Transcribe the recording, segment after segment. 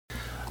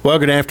Well,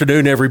 good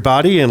afternoon,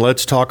 everybody, and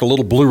let's talk a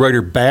little Blue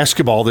Raider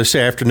basketball this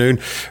afternoon.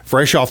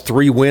 Fresh off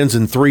 3 wins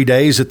in 3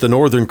 days at the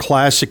Northern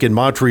Classic in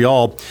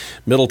Montreal,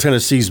 Middle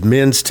Tennessee's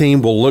men's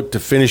team will look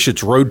to finish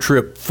its road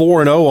trip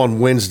 4-0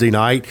 on Wednesday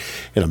night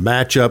in a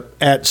matchup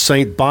at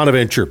St.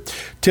 Bonaventure.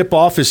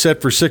 Tip-off is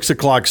set for 6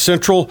 o'clock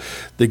Central.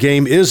 The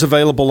game is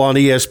available on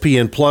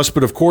ESPN+,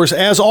 but of course,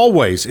 as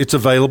always, it's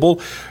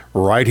available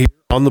right here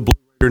on the Blue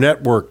Raider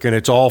Network, and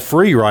it's all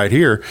free right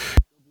here.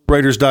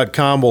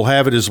 Raiders.com will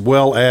have it, as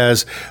well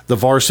as the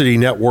Varsity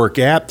Network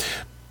app.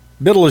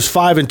 Middle is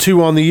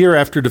 5-2 on the year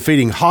after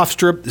defeating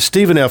Hofstra,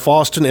 Stephen F.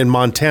 Austin, and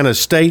Montana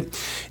State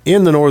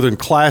in the Northern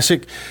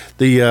Classic.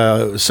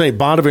 The St.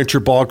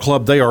 Bonaventure Ball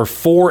Club, they are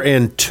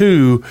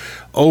 4-2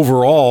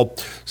 overall.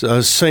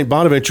 St.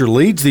 Bonaventure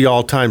leads the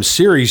all-time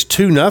series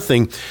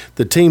 2-0.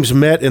 The teams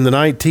met in the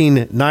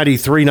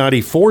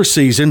 1993-94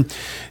 season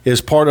as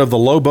part of the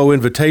Lobo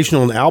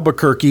Invitational in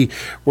Albuquerque,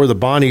 where the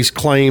Bonnies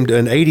claimed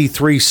an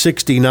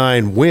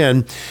 83-69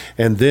 win.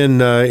 And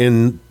then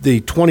in the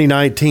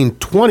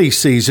 2019-20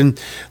 season,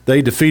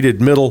 they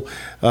defeated Middle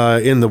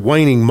in the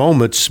waning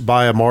moments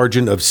by a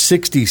margin of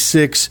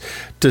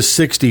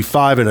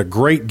 66-65 in a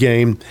great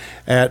game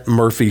at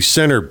Murphy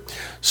Center.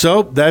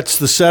 So that's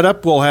the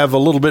setup. We'll have a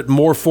little bit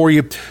more for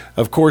you,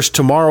 of course,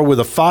 tomorrow with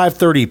a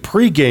 5:30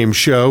 pregame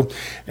show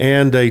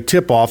and a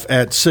tip-off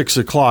at 6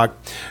 o'clock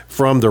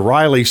from the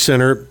Riley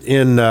Center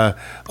in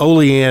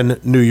Olean,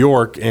 New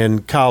York.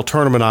 And Kyle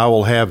Turnham and I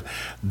will have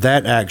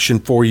that action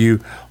for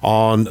you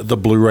on the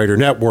Blue Raider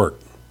Network.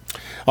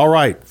 All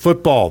right,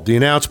 football. The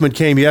announcement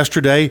came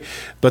yesterday,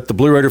 but the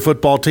Blue Raider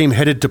football team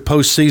headed to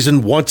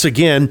postseason once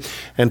again,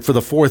 and for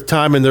the 4th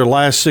time in their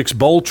last 6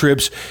 bowl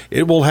trips,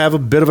 it will have a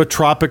bit of a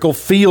tropical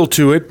feel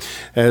to it,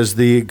 as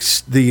the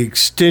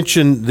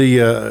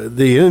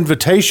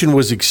invitation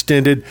was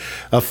extended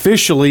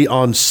officially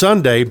on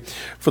Sunday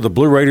for the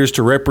Blue Raiders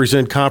to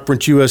represent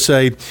Conference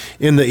USA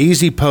in the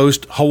Easy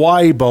Post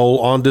Hawaii Bowl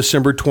on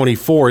December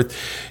 24th.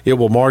 It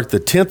will mark the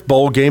 10th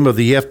bowl game of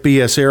the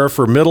FBS era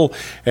for Middle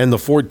and the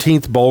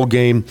 14th bowl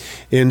game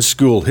in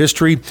school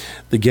history.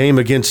 The game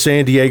against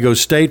San Diego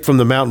State from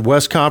the Mountain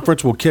West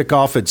Conference will kick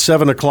off at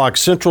 7 o'clock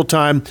Central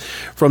Time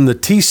from the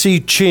T.C.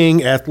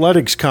 Ching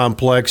Athletics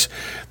Complex.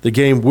 The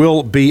game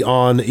will be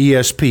on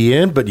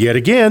ESPN, but yet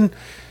again,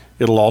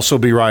 it'll also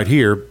be right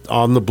here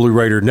on the Blue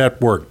Raider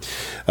Network.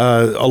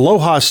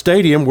 Aloha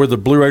Stadium, where the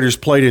Blue Raiders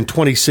played in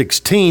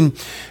 2016,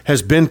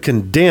 has been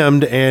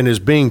condemned and is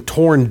being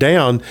torn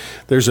down.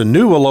 There's a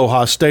new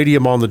Aloha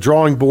Stadium on the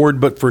drawing board,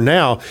 but for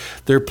now,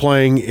 they're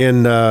playing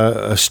in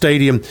a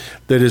stadium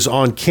that is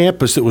on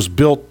campus that was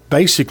built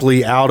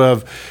basically out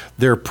of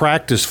their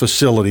practice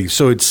facility.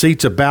 So it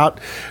seats about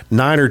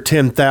 9,000 or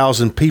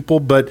 10,000 people,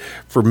 but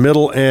for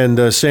Middle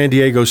and San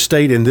Diego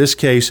State in this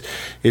case,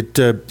 it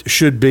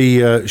should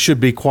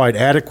be quite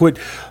adequate.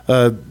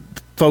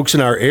 Folks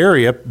in our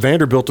area,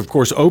 Vanderbilt, of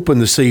course,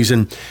 opened the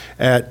season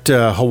at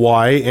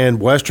Hawaii, and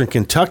Western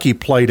Kentucky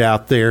played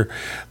out there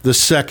the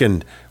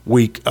second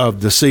week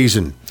of the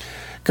season.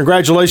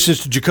 Congratulations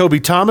to Jacoby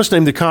Thomas,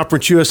 named the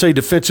Conference USA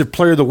Defensive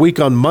Player of the Week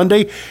on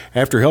Monday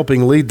after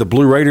helping lead the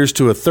Blue Raiders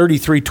to a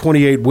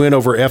 33-28 win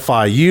over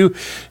FIU.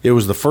 It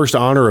was the first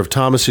honor of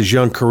Thomas's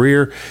young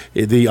career.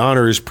 The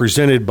honor is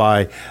presented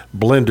by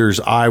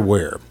Blenders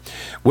Eyewear.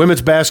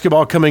 Women's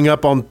basketball coming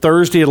up on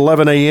Thursday at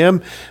 11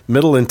 a.m.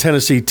 Middle and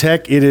Tennessee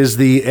Tech. It is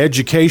the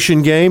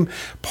education game.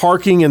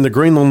 Parking in the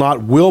Greenland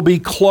lot will be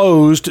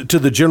closed to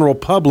the general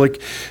public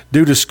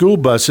due to school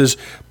buses.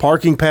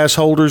 Parking pass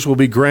holders will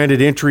be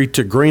granted entry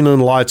to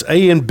Greenland lots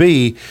A and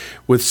B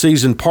with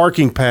season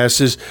parking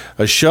passes.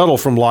 A shuttle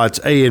from lots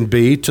A and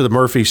B to the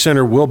Murphy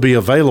Center will be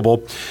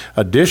available.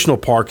 Additional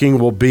parking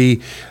will be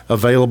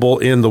available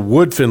in the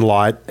Woodfin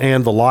lot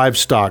and the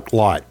livestock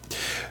lot.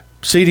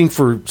 Seating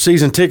for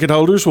season ticket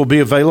holders will be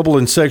available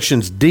in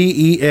sections D,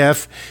 E,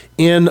 F,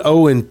 N,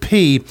 O, and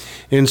P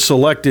in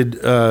selected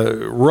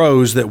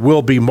rows that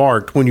will be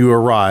marked when you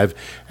arrive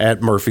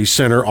at Murphy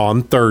Center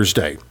on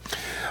Thursday.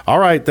 All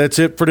right, that's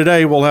it for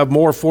today. We'll have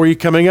more for you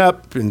coming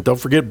up. And don't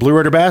forget Blue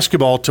Raider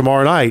basketball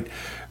tomorrow night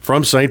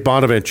from St.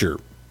 Bonaventure.